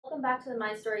Welcome back to the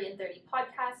My Story in 30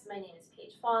 podcast. My name is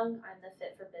Paige Fong. I'm the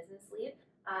Fit for Business lead.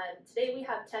 Today we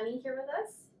have Temi here with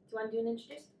us. Do you want to do an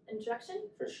introduction?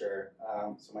 For sure.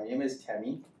 So my name is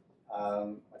Temi.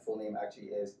 My full name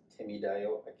actually is Temi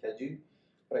Akeju,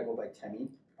 but I go by Temi.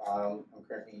 I'm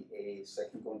currently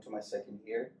going to my second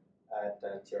year at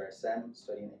TRSM,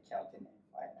 studying accounting and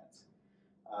finance.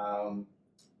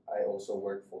 I also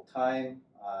work full time.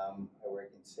 I work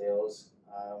in sales.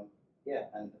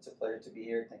 And it's a pleasure to be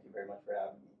here. Thank you very much for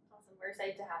having me. Awesome. We're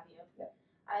excited to have you. Yeah.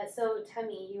 So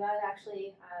Temi, you had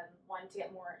actually wanted to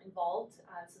get more involved.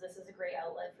 So this is a great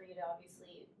outlet for you to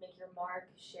obviously make your mark,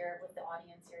 share with the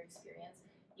audience your experience.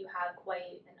 You have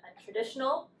quite an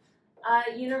untraditional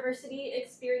university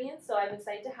experience, so I'm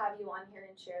excited to have you on here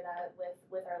and share that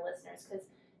with our listeners, because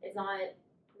it's not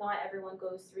everyone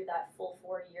goes through that full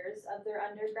 4 years of their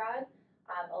undergrad.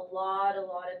 A lot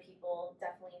of people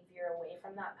definitely veer away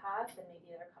from that path, and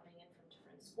maybe they're coming in from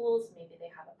different schools, maybe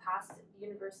they have a past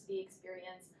university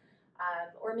experience,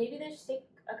 or maybe they just take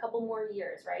a couple more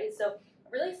years, right? So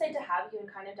really excited to have you and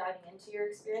kind of diving into your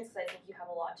experience, because I think you have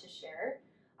a lot to share.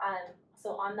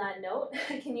 So on that note,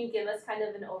 can you give us kind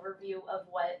of an overview of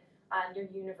what your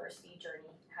university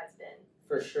journey has been?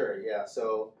 For sure, yeah.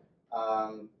 So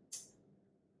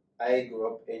I grew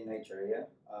up in Nigeria,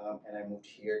 and I moved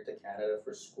here to Canada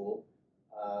for school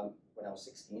when I was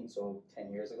 16, so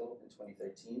 10 years ago in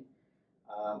 2013.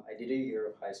 I did a year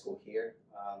of high school here,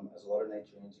 as a lot of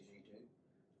Nigerians usually do,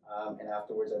 and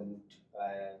afterwards I moved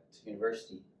to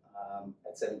university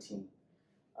at 17.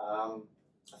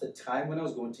 At the time when I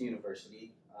was going to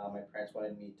university, my parents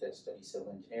wanted me to study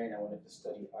civil engineering. I wanted to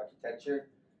study architecture,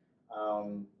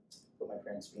 but my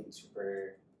parents being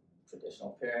super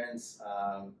traditional parents,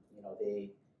 they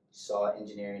saw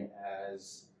engineering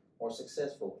as more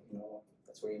successful.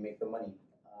 That's where you make the money.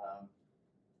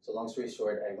 So long story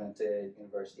short, I went to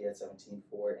university at 17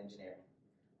 for engineering.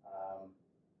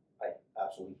 I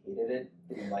absolutely hated it,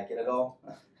 didn't like it at all.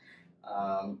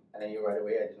 And I knew right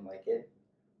away I didn't like it.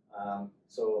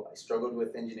 So I struggled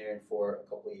with engineering for a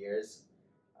couple of years,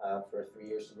 for 3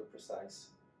 years to be precise.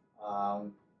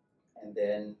 And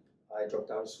then I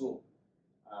dropped out of school.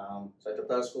 So I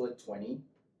dropped out of school at 20.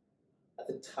 At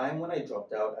the time when I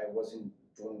dropped out, I wasn't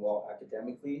doing well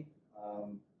academically. A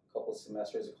couple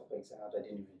semesters, a couple exams, I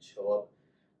didn't even show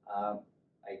up.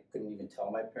 I couldn't even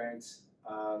tell my parents.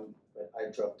 But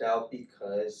I dropped out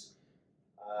because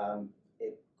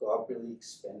it got really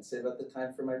expensive at the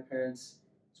time for my parents,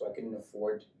 so I couldn't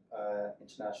afford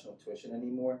international tuition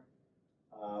anymore.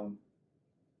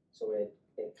 So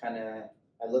it kind of,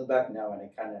 I look back now and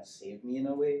it kind of saved me in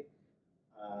a way.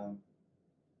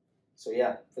 So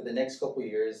yeah, for the next couple of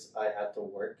years, I had to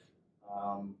work.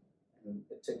 And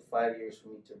it took 5 years for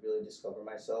me to really discover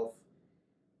myself.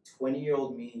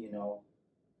 20-year-old me,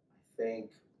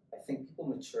 I think people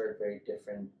mature at very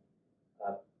different,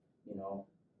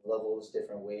 levels,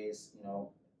 different ways,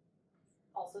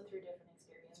 Also through different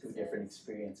experiences. through different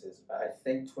experiences. I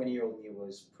think 20-year-old me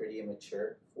was pretty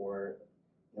immature for,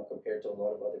 compared to a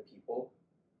lot of other people.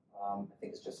 I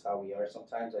think it's just how we are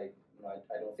sometimes. I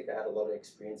don't think I had a lot of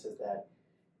experiences that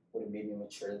would have made me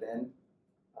mature then.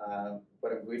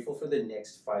 But I'm grateful for the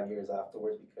next 5 years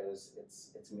afterwards, because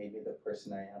it's made me the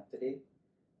person I am today.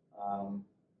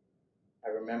 I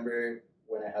remember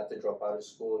when I had to drop out of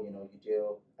school,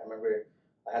 I remember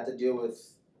I had to deal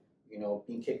with,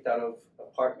 being kicked out of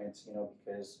apartments,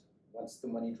 because once the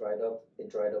money dried up, it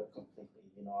dried up completely.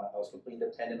 I was completely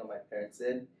dependent on my parents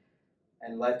then,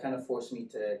 and life kind of forced me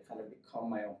to kind of become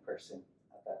my own person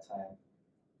at that time.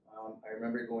 I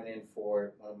remember going in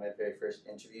for one of my very first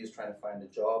interviews, trying to find a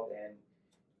job, and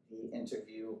the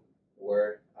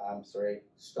interviewer,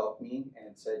 stopped me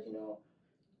and said,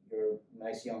 you're a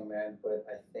nice young man, but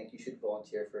I think you should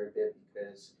volunteer for a bit,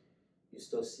 because you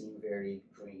still seem very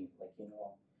green. Like,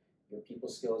 your people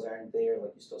skills aren't there.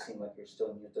 Like, you still seem like you're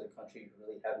still new to the country. You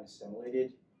really haven't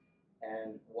assimilated.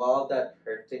 And while that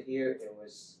hurt to hear, it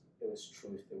was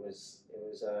truth. It was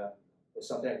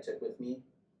something I took with me.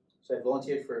 So I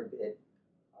volunteered for a bit.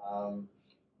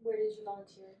 Where did you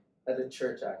volunteer? At a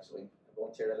church, actually. I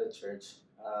volunteered at a church,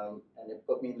 and it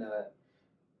put me in a,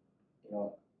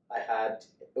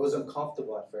 it was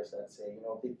uncomfortable at first, I'd say.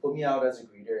 They put me out as a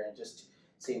greeter and just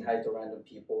saying hi to random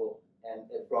people, and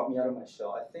it brought me out of my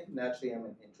shell. I think naturally I'm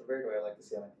an introvert, or I like to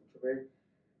say I'm an introvert.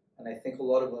 And I think a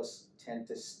lot of us tend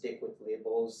to stick with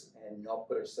labels and not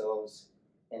put ourselves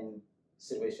in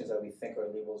situations that we think our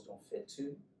labels don't fit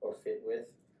to or fit with.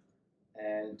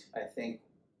 And I think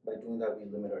by doing that, we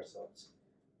limit ourselves.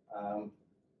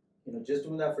 Just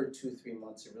doing that for 2-3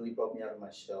 months, it really brought me out of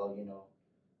my shell.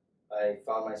 I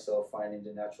found myself finding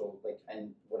the natural,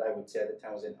 and what I I would say at the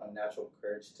time was an unnatural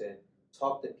courage to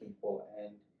talk to people.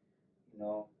 And, you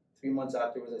know, 3 months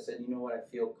afterwards, I said, you know what, I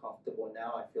feel comfortable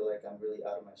now. I feel like I'm really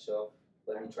out of my shell.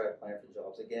 Let me try applying for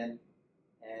jobs again.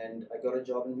 And I got a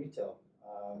job in retail,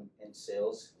 in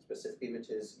sales specifically, which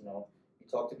is, you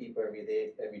talk to people every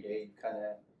day, you kind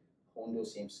of hone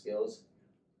those same skills.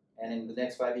 And in the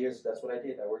next 5 years, that's what I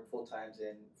did. I worked full time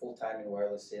in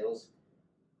wireless sales.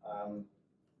 Um,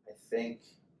 I think,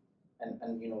 and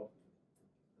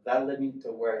that led me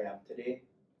to where I am today.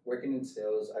 Working in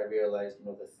sales, I realized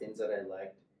the things that I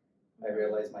liked. I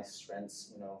realized my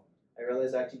strengths. I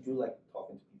realized I actually do like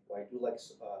talking to people. I do like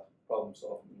problem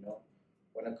solving.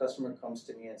 When a customer comes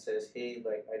to me and says, "Hey,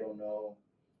 like I don't know,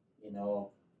 you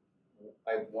know,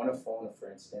 I want a phone,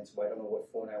 for instance, but I don't know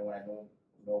what phone I want. I don't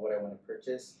know what I want to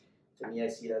purchase." To me, I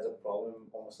see it as a problem,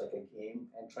 almost like a game,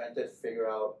 and trying to figure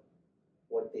out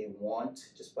what they want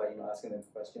just by asking them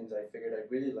questions. I figured I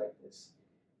really like this,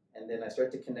 and then I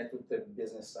started to connect with the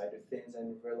business side of things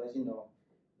and realize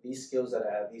these skills that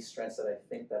I have, these strengths that I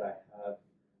think that I have,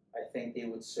 I think they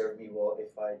would serve me well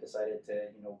if I decided to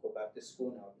go back to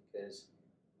school now because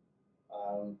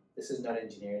this is not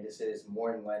engineering. This is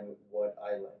more in line with what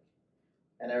I like.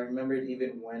 And I remembered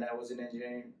even when I was in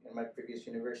engineering in my previous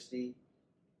university,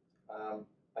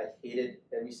 I hated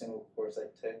every single course I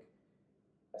took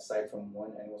aside from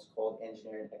one, and it was called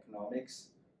engineering economics.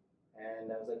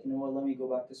 And I was like, you know what, let me go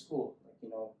back to school.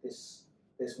 Like,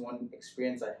 this one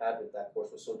experience I had with that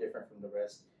course was so different from the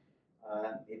rest.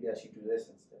 Maybe I should do this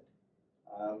instead.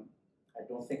 Um, I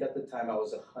don't think at the time I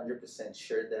was 100%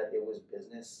 sure that it was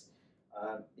business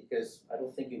because I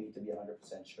don't think you need to be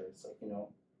 100% sure. It's like,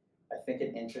 I think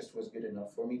an interest was good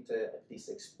enough for me to at least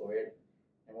explore it.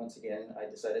 And once again, I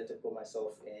decided to put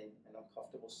myself in an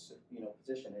uncomfortable,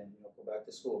 position and go back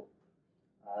to school.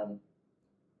 Um,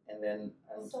 and then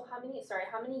So how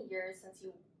many years since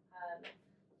you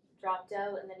dropped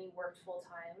out and then you worked full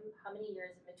time? How many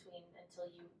years in between until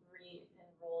you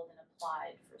re-enrolled and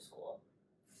applied for school?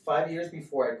 5 years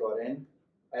before I got in,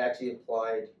 I actually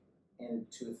applied in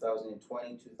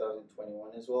 2020,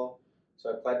 2021 as well. So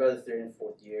I applied by the third and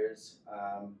fourth years.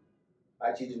 I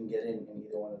actually didn't get in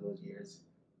either one of those years.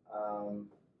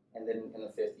 And then in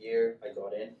the fifth year, I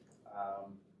got in.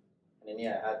 And then,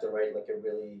 yeah, I had to write like a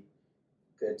really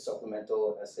good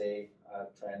supplemental essay,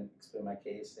 try and explain my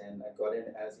case. And I got in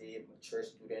as a mature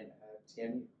student at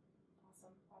TMU.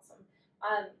 Awesome.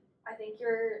 I think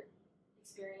your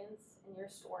experience and your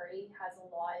story has a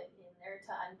lot in there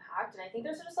to unpack, and I think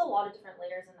there's just a lot of different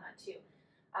layers in that too.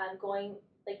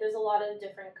 There's a lot of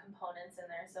different components in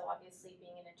there. So obviously,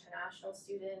 being an international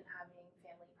student, having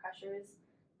family pressures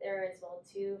there as well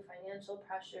too, financial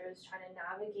pressures, trying to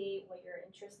navigate what you're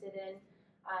interested in,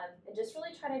 and just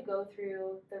really trying to go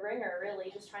through the ringer. Really,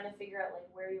 just trying to figure out like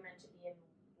where you're meant to be and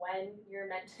when you're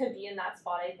meant to be in that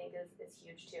spot. I think is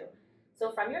huge too. So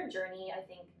from your journey, I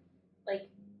think like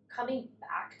coming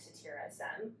back to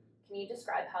TRSM, can you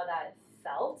describe how that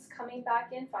felt coming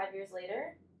back in 5 years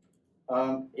later?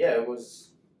 Yeah, it was.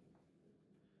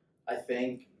 I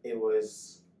think it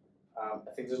was.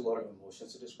 I think there's a lot of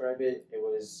emotions to describe it. I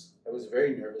was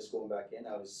very nervous going back in.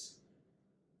 I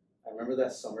remember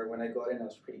that summer when I got in. I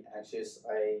was pretty anxious.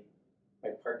 My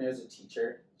partner is a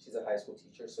teacher. She's a high school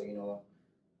teacher, so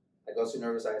I got so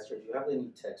nervous. I asked her, "Do you have any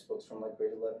textbooks from like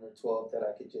grade 11 or 12 that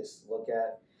I could just look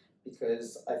at?"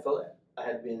 Because I felt I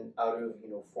had been out of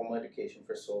formal education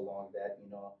for so long that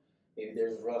maybe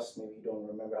there's rust. Maybe you don't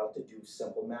remember how to do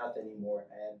simple math anymore.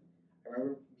 And I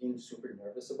remember being super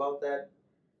nervous about that.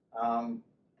 And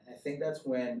I think that's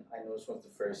when I noticed one of the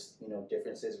first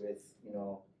differences with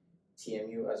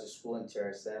TMU as a school and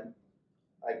TRSM.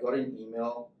 I got an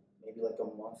email maybe like a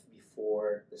month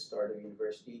before the start of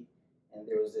university, and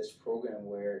there was this program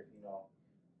where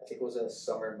I think it was a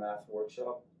summer math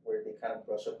workshop where they kind of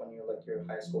brush up on your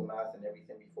high school math and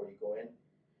everything before you go in.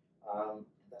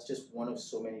 That's just one of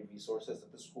so many resources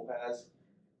that the school has.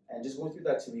 And just going through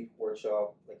that 2 week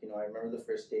workshop, I remember the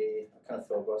first day I kind of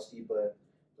felt rusty, but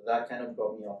that kind of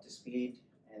brought me up to speed.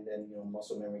 And then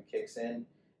muscle memory kicks in,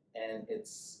 and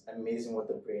it's amazing what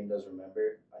the brain does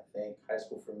remember. I think high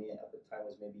school for me at the time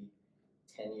was maybe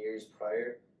 10 years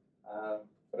prior,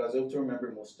 but I was able to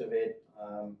remember most of it.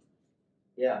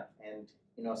 Yeah, and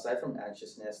aside from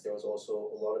anxiousness, there was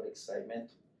also a lot of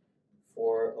excitement.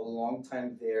 For a long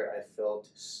time there, I felt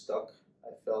stuck.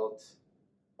 I felt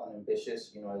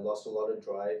unambitious. I lost a lot of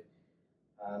drive.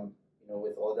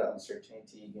 With all that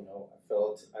uncertainty, I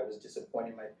felt I was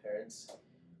disappointing my parents.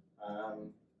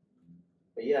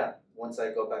 But yeah, once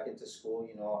I got back into school,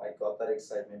 I got that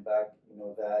excitement back.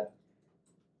 That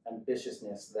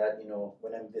ambitiousness that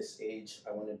when I'm this age,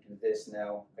 I want to do this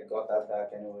now. I got that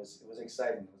back, and it was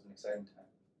exciting. It was an exciting time.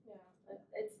 Yeah,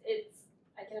 it's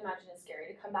I can imagine it's scary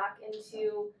to come back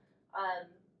into an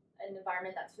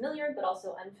environment that's familiar but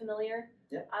also unfamiliar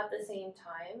Yeah. at the same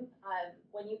time.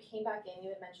 When you came back in, you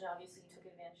had mentioned obviously you took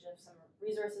advantage of some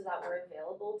resources that were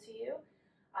available to you.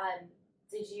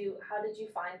 How did you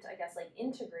find, I guess, like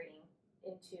integrating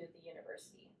into the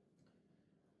university?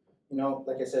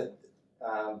 Like I said,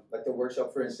 like the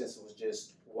workshop, for instance, was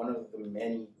just one of the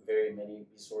many, very many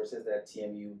resources that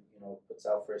TMU, puts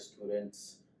out for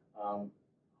students. Um,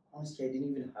 Honestly, I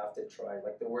didn't even have to try.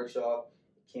 Like the workshop,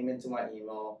 it came into my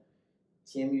email.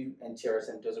 TMU and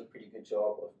TRSM does a pretty good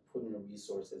job of putting the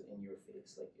resources in your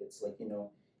face. Like it's like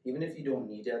even if you don't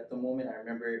need it at the moment. I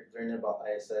remember learning about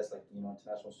ISS, like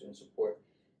International Student Support,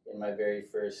 in my very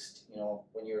first,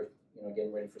 when you're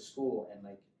getting ready for school, and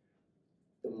like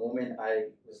the moment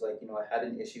I was like, I had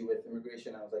an issue with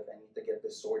immigration, I was like, I need to get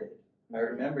this sorted. I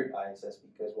remembered ISS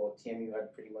because, well, TMU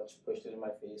had pretty much pushed it in my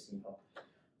face.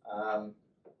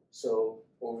 So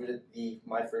over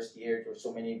my first year, there were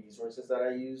so many resources that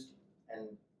I used, and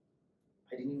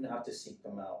I didn't even have to seek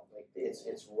them out. Like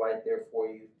it's right there for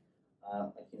you.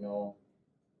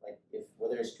 Like if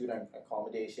whether it's student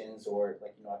accommodations or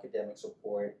like academic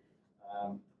support.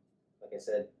 Like I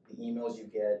said, the emails you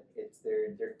get,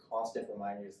 they're constant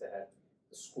reminders that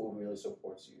the school really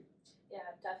supports you. Yeah,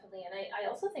 definitely. And I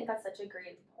also think that's such a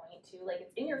great point too. Like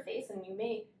it's in your face and you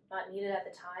may not need it at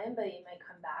the time, but it might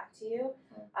come back to you.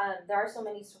 There are so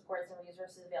many supports and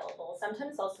resources available.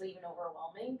 Sometimes it's also even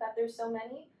overwhelming that there's so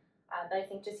many. But I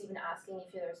think just even asking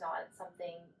if there's not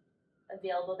something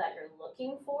available that you're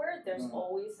looking for, there's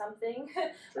always something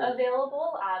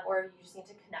available, or you just need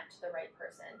to connect to the right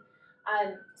person.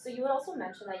 So you would also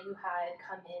mention that you had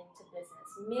come into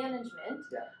business management.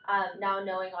 Yeah. Now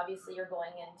knowing obviously you're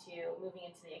moving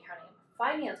into the accounting and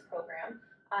finance program,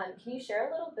 can you share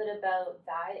a little bit about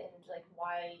that and like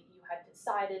why you had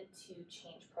decided to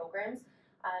change programs?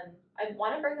 I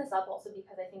want to bring this up also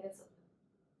because I think it's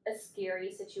a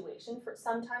scary situation for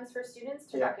students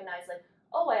to recognize like,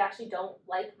 oh, I actually don't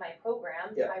like my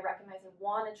program. Yeah. I recognize I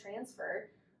want to transfer,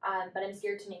 but I'm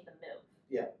scared to make the move.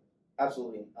 Yeah,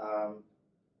 absolutely.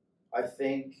 I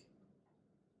think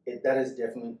that is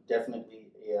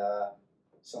definitely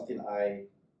something I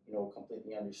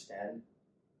completely understand.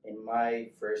 In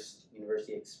my first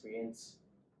university experience,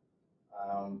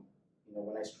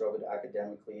 when I struggled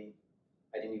academically,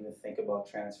 I didn't even think about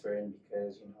transferring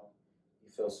because you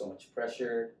feel so much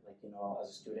pressure. Like as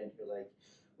a student, you're like,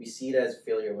 we see it as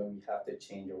failure when we have to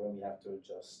change or when we have to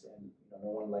adjust, and no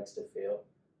one likes to fail.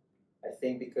 I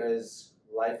think because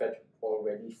life had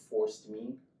already forced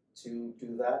me to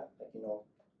do that, like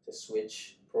to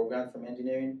switch programs from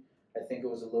engineering. I think it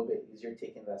was a little bit easier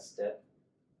taking that step.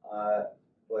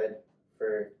 But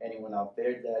for anyone out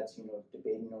there that's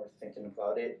debating or thinking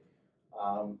about it,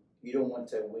 you don't want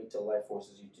to wait till life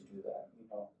forces you to do that.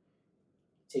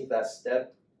 Take that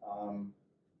step.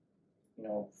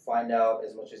 Find out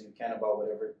as much as you can about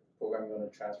whatever program you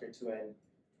want to transfer to,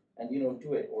 and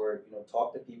do it, or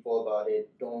talk to people about it.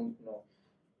 Don't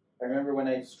I remember when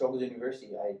I struggled in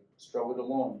university, I struggled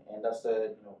alone, and that's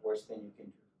the worst thing you can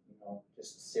do.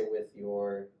 Just sit with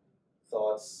your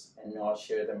thoughts and not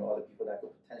share them with other people that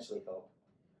could potentially help.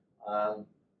 Um,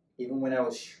 Even when I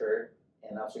was sure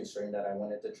and absolutely certain that I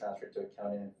wanted to transfer to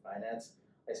accounting and finance,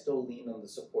 I still leaned on the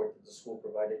support that the school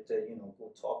provided to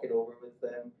go talk it over with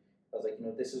them. I was like,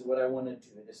 this is what I want to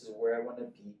do. This is where I want to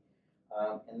be.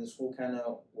 And the school kind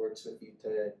of works with you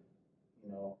to,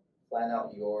 plan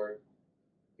out your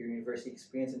university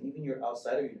experience and even your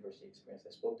outside of university experience.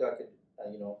 I spoke to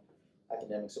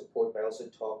academic support, but I also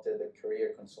talked to the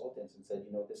career consultants and said,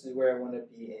 this is where I want to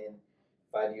be in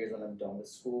 5 years when I'm done with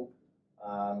school.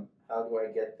 How do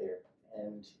I get there?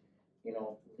 And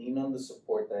lean on the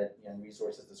support that and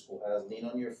resources the school has. Lean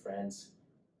on your friends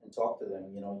and talk to them.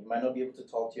 You might not be able to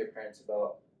talk to your parents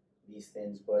about these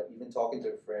things, but even talking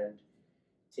to a friend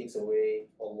takes away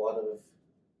a lot of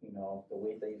the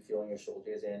weight that you feel on your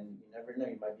shoulders, and you never know,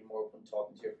 you might be more open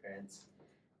talking to your parents,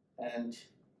 and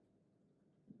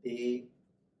you'd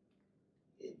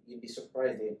be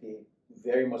surprised, they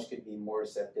very much could be more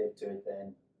receptive to it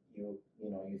than you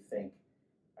think.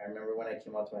 I remember when I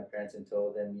came out to my parents and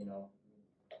told them,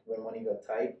 when money got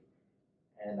tight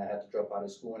and I had to drop out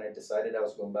of school, when I decided I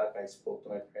was going back, I spoke to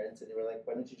my parents and they were like,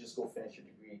 why don't you just go finish your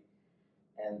degree?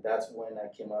 And that's when I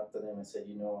came out to them and said,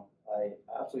 I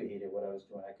absolutely hated what I was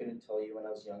doing. I couldn't tell you when I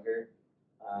was younger,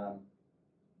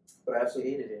 but I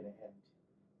absolutely hated it. And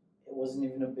it wasn't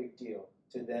even a big deal.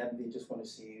 To them, they just want to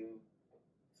see you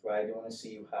thrive. They want to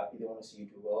see you happy. They want to see you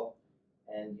do well.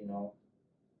 And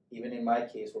even in my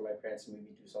case, where my parents made me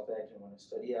do something I didn't want to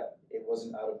study at, it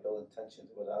wasn't out of ill intentions.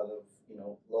 It was out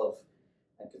of love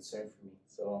and concern for me.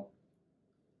 So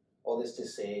all this to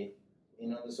say,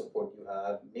 the support you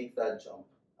have, make that jump.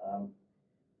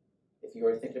 If you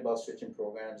are thinking about switching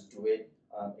programs, do it.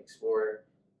 Explore.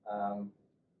 I'm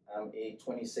a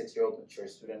 26-year-old mature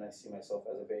student. I see myself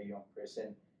as a very young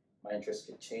person. My interests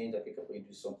could change. I could completely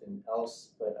do something else,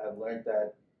 but I've learned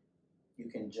that you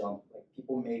can jump. Like,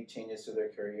 people make changes to their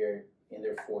career in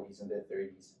their 40s and their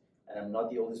 30s, and I'm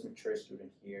not the oldest mature student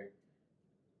here.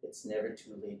 It's never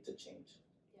too late to change.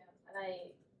 Yeah, and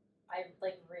I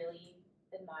like really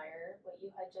admire what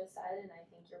you had just said, and I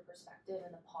think your perspective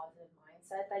and the positive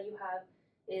mindset that you have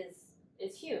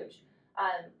is huge.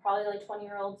 Probably like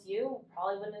 20-year-olds, you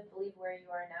probably wouldn't believe where you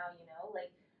are now.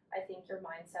 Like, I think your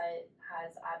mindset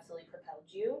has absolutely propelled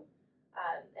you,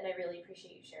 and I really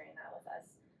appreciate you sharing that with us.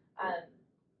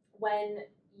 When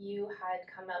you had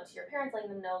come out to your parents, letting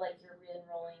them know like you're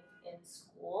re-enrolling in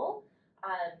school,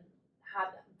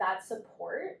 have that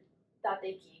support that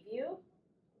they gave you,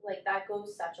 like that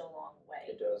goes such a long way.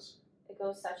 It does. It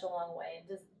goes such a long way.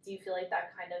 And do you feel like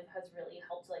that kind of has really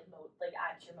helped to like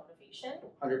add to your motivation?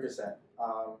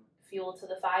 100%. Fuel to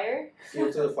the fire.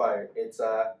 Fuel to the fire.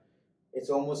 It's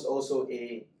almost also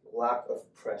a lack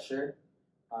of pressure.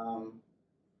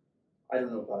 I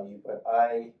don't know about you, but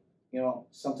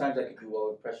sometimes I could do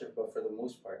well with pressure, but for the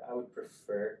most part, I would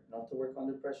prefer not to work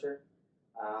under pressure.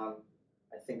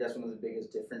 I think that's one of the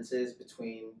biggest differences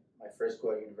between my first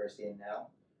go at university and now.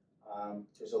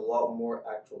 There's a lot more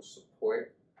actual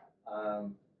support.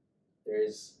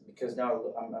 Because now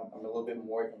I'm a little bit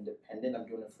more independent. I'm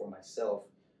doing it for myself.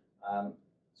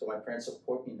 So my parents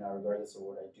support me now, regardless of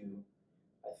what I do.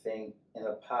 I think in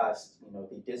the past,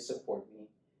 they did support me,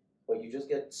 but you just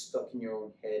get stuck in your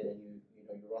own head, and you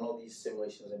run all these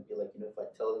simulations and be like, if I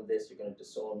tell them this, you're gonna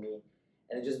disown me,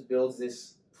 and it just builds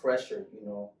this pressure,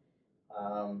 and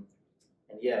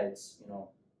yeah, it's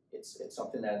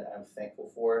something that I'm thankful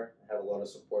for. I have a lot of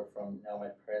support from now my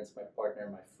parents, my partner,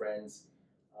 my friends,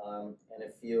 and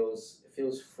it feels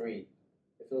free.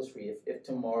 It feels free. If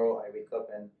tomorrow I wake up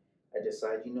and I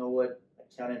decide,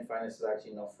 accounting and finance is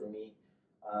actually not for me.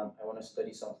 I want to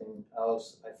study something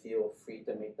else. I feel free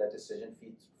to make that decision,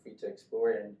 free to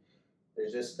explore, and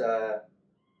there's just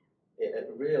it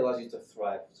really allows you to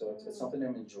thrive. So it's something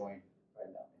I'm enjoying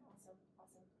right now. Awesome.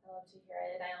 I love to hear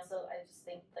it, and I just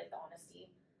think like the honesty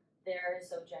there is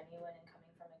so genuine and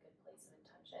coming from a good place of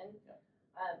intention. Yeah.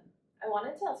 I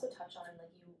wanted to also touch on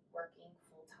like you working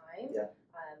full time. Yeah.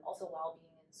 Also while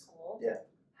being in school. Yeah.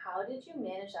 How did you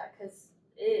manage that? Because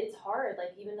it's hard.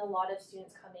 Like even a lot of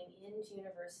students coming into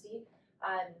university,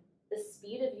 the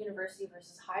speed of university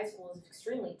versus high school is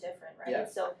extremely different, right? Yeah.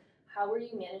 So how were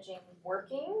you managing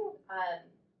working,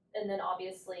 and then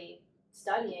obviously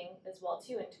studying as well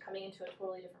too, and coming into a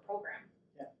totally different program?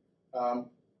 Yeah.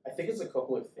 I think it's a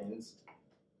couple of things.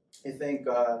 I think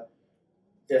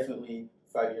definitely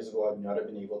 5 years ago I would not have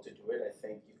been able to do it. I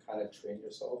think you kind of train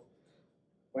yourself.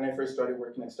 When I first started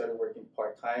working, I started working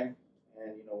part-time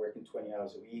and working 20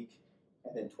 hours a week,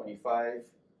 and then 25,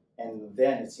 and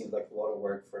then it seemed like a lot of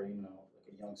work for like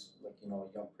a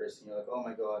young person. You're like, oh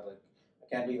my god, like I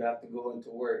can't believe I have to go into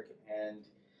work. And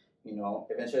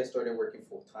eventually I started working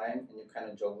full-time, and you kind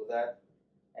of juggle that,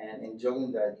 and in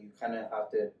juggling that you kind of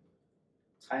have to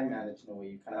time manage in a way.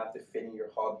 You kind of have to fit in your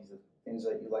hobbies, the things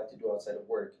that you like to do outside of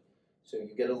work, so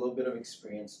you get a little bit of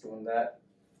experience doing that.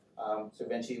 So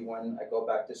eventually when I go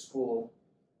back to school,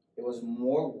 it was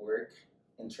more work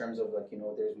in terms of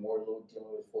there's more load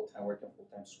dealing with full-time work and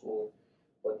full-time school,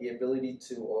 but the ability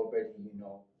to already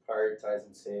prioritize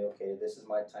and say, okay, this is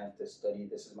my time to study,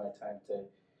 this is my time to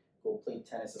go play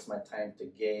tennis, this is my time to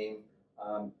game.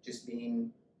 Just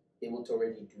being able to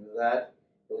already do that,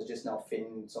 it was just now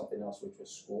fitting something else, which was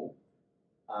school.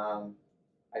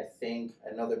 I think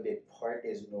another big part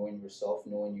is knowing yourself,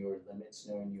 knowing your limits,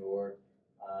 knowing your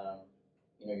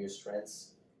your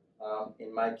strengths.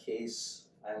 In my case,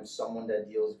 I'm someone that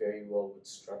deals very well with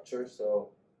structure. So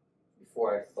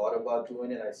before I thought about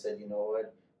doing it, I said, you know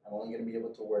what, I'm only going to be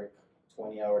able to work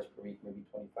 20 hours per week, maybe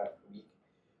 25 per week.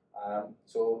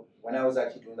 So when I was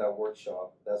actually doing that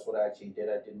workshop, that's what I actually did.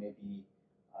 I did maybe,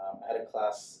 I had a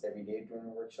class every day during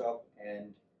the workshop,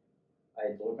 and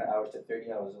I lowered my hours to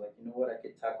 30 hours. Like, you know what, I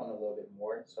could tack on a little bit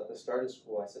more. So at the start of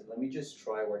school, I said, let me just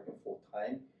try working full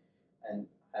time and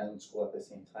in school at the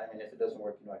same time. And if it doesn't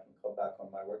work, I can cut back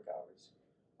on my work hours.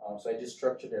 So I just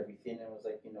structured everything, and was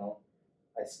like,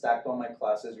 I stacked all my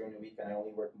classes during the week and I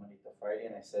only work Monday to Friday.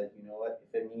 And I said, you know what?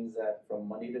 If it means that from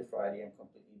Monday to Friday I'm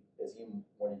completely busy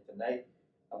morning to night,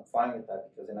 I'm fine with that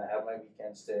because then I have my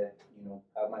weekends to,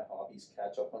 have my hobbies,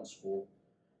 catch up on school.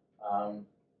 Um,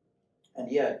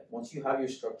 and yeah, once you have your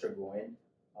structure going,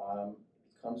 it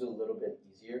becomes a little bit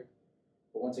easier.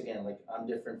 But once again, like I'm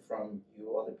different from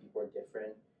you, other people are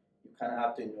different. You kind of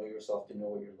have to know yourself to know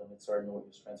what your limits are, know what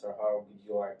your strengths are, how good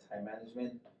you are at time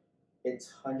management.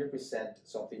 It's 100%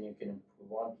 something you can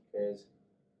improve on because,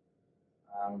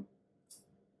 um,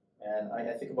 and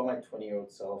I think about my 20-year-old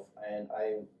self, and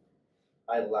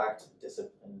I lacked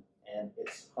discipline, and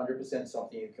it's 100%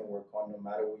 something you can work on no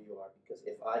matter where you are. Because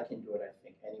if I can do it, I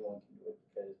think anyone can do it.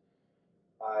 Because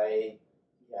I,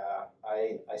 yeah,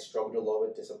 I struggled a lot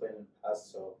with discipline in the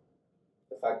past. So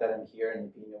the fact that I'm here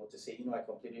and being able to say, I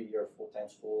completed a year of full time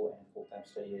school and full time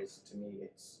study is to me,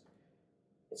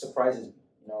 it surprises me.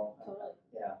 Totally.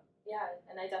 Yeah. Yeah,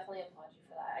 and I definitely applaud you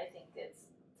for that. I think it's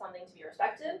something to be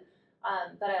respected,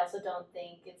 but I also don't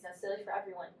think it's necessarily for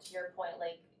everyone. To your point,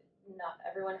 like not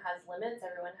everyone has limits.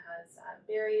 Everyone has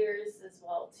barriers as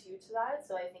well too to that.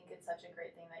 So I think it's such a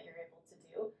great thing that you're able to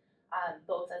do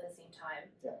both at the same time.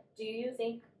 Yeah. Do you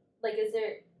think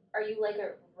are you like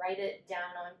a write it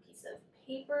down on a piece of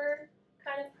paper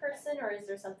kind of person, or is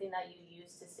there something that you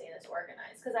use to stay this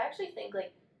organized? Because I actually think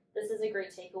like this is a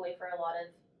great takeaway for a lot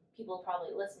of people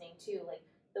probably listening too. Like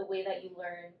the way that you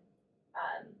learn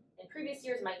in previous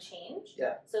years might change.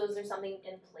 Yeah. So is there something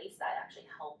in place that actually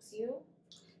helps you?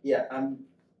 Yeah.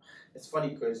 It's funny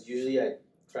because usually I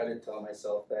try to tell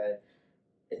myself that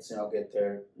it's no good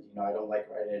to, I don't like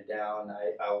writing it down.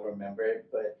 I'll remember it,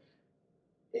 but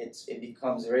it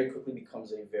becomes very quickly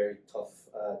becomes a very tough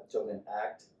juggling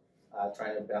act,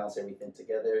 trying to balance everything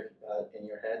together in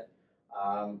your head.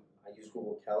 I use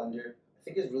Google Calendar. I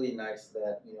think it's really nice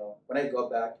that when I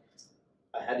got back,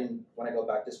 when I got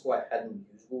back to school, I hadn't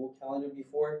used Google Calendar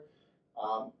before,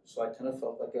 so I kind of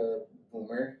felt like a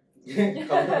boomer coming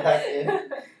back in.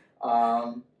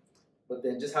 But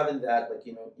then just having that, like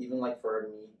even like for our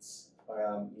meets,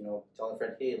 telling a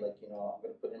friend, hey, like I'm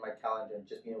gonna put in my calendar and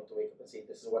just being able to wake up and say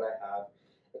this is what I have.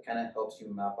 It kind of helps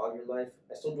you map out your life.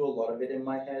 I still do a lot of it in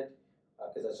my head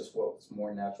because that's just what's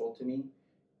more natural to me.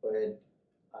 But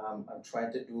I'm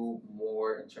trying to do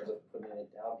more in terms of putting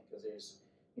it down because there's,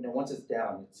 once it's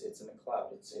down, it's in the cloud.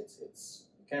 It's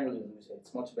you can't really lose it.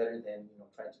 It's much better than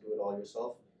trying to do it all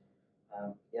yourself.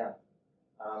 Yeah.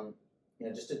 Um,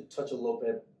 just to touch a little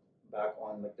bit back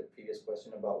on like the previous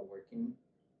question about working.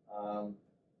 Um,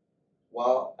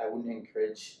 while I wouldn't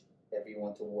encourage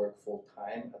everyone to work full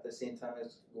time at the same time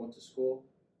as going to school,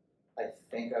 I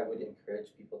think I would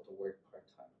encourage people to work part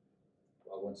time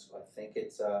while going to school.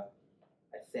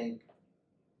 I think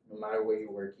no matter where you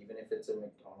work, even if it's a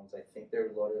McDonald's, I think there are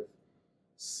a lot of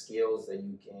skills that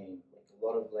you gain, like a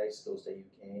lot of life skills that you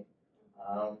gain.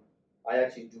 I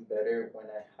actually do better when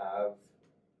I have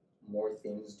more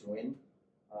things doing.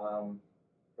 Um,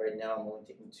 right now, I'm only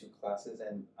taking 2 classes,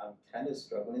 and I'm kind of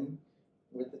struggling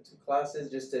with the 2 classes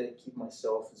just to keep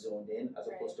myself zoned in, as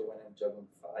opposed to when I'm juggling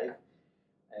 5.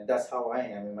 And that's how I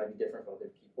am. It might be different for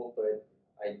other people, but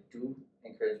I do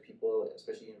encourage people,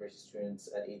 especially university students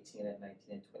at 18, at 19,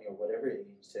 and 20, or whatever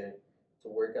age, to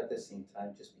work at the same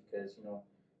time, just because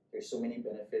there's so many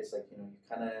benefits. Like you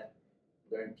kind of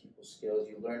learn people skills.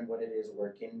 You learn what it is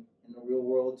working in the real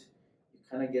world. You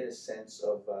kind of get a sense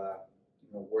of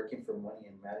working for money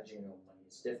and managing your own money.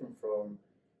 It's different from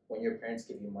when your parents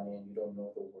give you money and you don't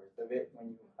know the worth of it. When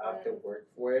you have to work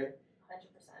for it,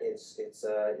 100%.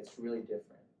 It's really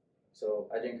different. So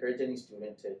I'd encourage any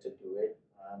student to do it.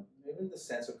 Even the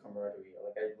sense of camaraderie.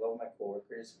 Like I love my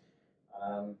coworkers.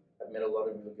 I've met a lot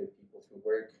of really good people through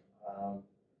work.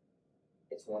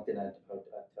 It's one thing I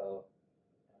tell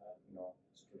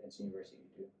students in university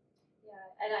to do. Yeah,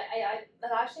 and I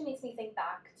that actually makes me think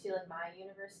back to like my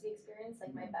university experience.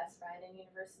 Like my best friend in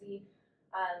university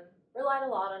relied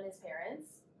a lot on his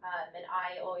parents, and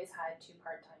I always had 2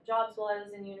 part-time jobs while I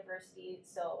was in university.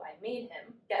 So I made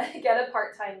him get a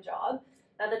part-time job.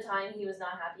 At the time, he was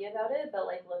not happy about it, but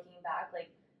like looking back, like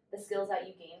the skills that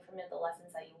you gain from it, the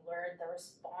lessons that you learned, the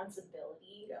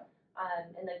responsibility,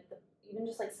 and even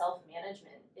just like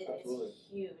self-management, it is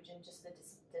huge, and just the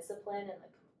discipline and the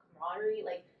camaraderie.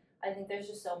 Like I think there's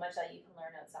just so much that you can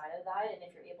learn outside of that, and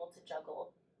if you're able to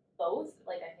juggle both,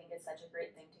 like I think it's such a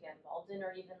great thing to get involved in,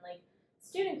 or even like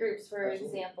student groups, for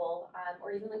example,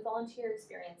 or even like volunteer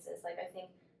experiences. Like I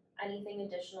think anything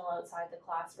additional outside the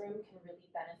classroom can really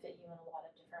benefit you in a lot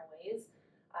of different ways.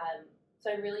 So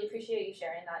I really appreciate you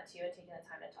sharing that too and taking the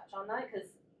time to touch on that,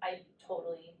 because I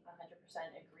totally 100%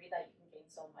 agree that you can gain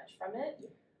so much from it.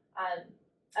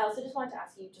 I also just wanted to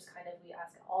ask you, just kind of, we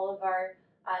ask all of our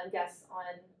guests on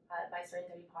My Story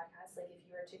in 30 podcast, like if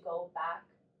you were to go back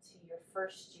to your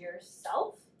first year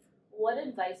self, what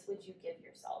advice would you give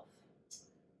yourself?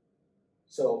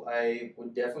 So I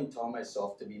would definitely tell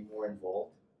myself to be more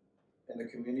involved in the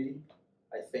community.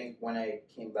 I think when I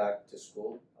came back to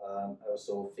school, I was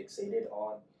so fixated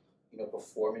on,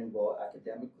 performing well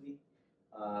academically.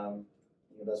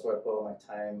 That's where I put all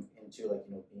my time into, like,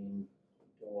 being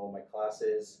doing well in my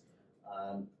classes.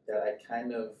 That I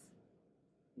kind of,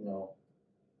 you know,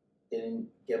 didn't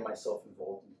get myself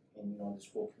involved in the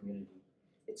school community.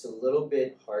 It's a little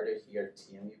bit harder here at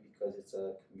TMU because it's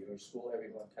a commuter school.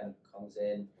 Everyone kind of comes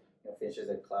in, finishes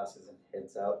their classes and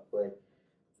heads out. But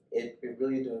it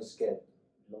really does get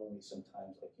lonely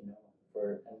sometimes. Like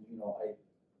I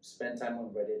spend time on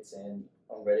Reddit, and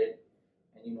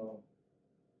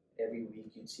every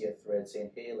week you'd see a thread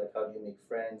saying, hey, like, how do you make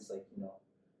friends?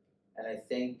 And I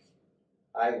think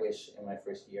I wish in my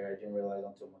first year, I didn't realize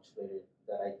until much later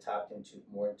that I tapped into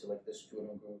more into like the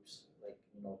student groups, like,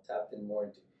 tapped in more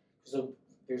into, because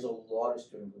there's a lot of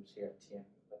student groups here at TM,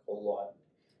 like a lot,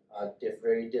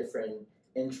 very different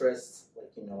interests,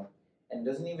 like, and it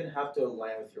doesn't even have to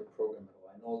align with your program at all.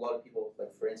 I know a lot of people,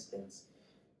 like, for instance,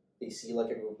 they see like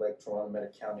a group like Toronto Med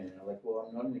Accounting, and they're like, well,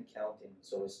 I'm not an accountant,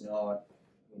 so it's not,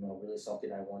 really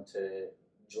something I want to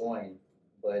join.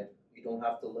 But you don't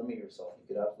have to limit yourself.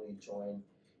 You could absolutely join,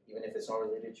 even if it's not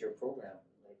related to your program.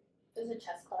 Like, There's a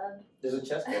chess club. there's a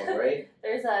chess club, right?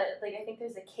 There's I think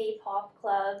there's a K-pop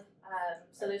club.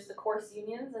 So there's the course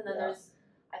unions, and then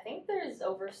I think there's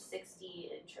over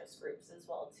 60 interest groups as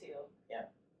well too. Yeah.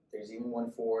 There's even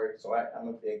one for, so I'm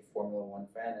a big Formula One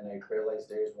fan, and I realized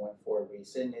there's one for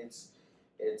racing.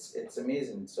 It's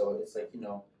amazing. So it's like,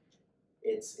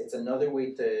 it's another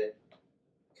way to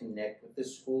connect with the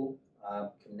school,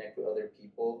 connect with other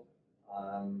people,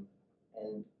 and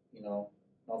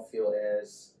not feel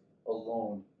as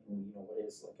alone in what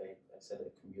is, like I said, a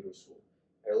commuter school.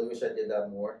 I really wish I did that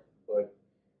more, but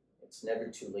it's never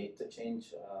too late to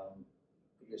change.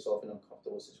 Put yourself in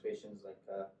uncomfortable situations, like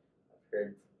I've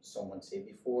heard someone say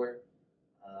before.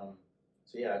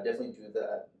 So yeah, I definitely do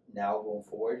that now going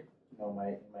forward.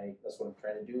 My that's what I'm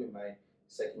trying to do in my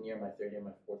second year, my third year,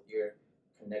 my fourth year.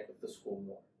 Connect with the school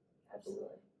more.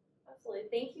 Absolutely. Absolutely.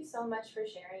 Thank you so much for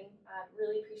sharing.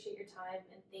 Really appreciate your time,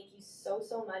 and thank you so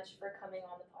much for coming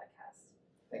on the podcast.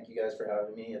 Thank you guys for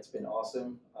having me. It's been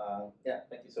awesome. Yeah,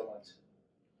 thank you so much.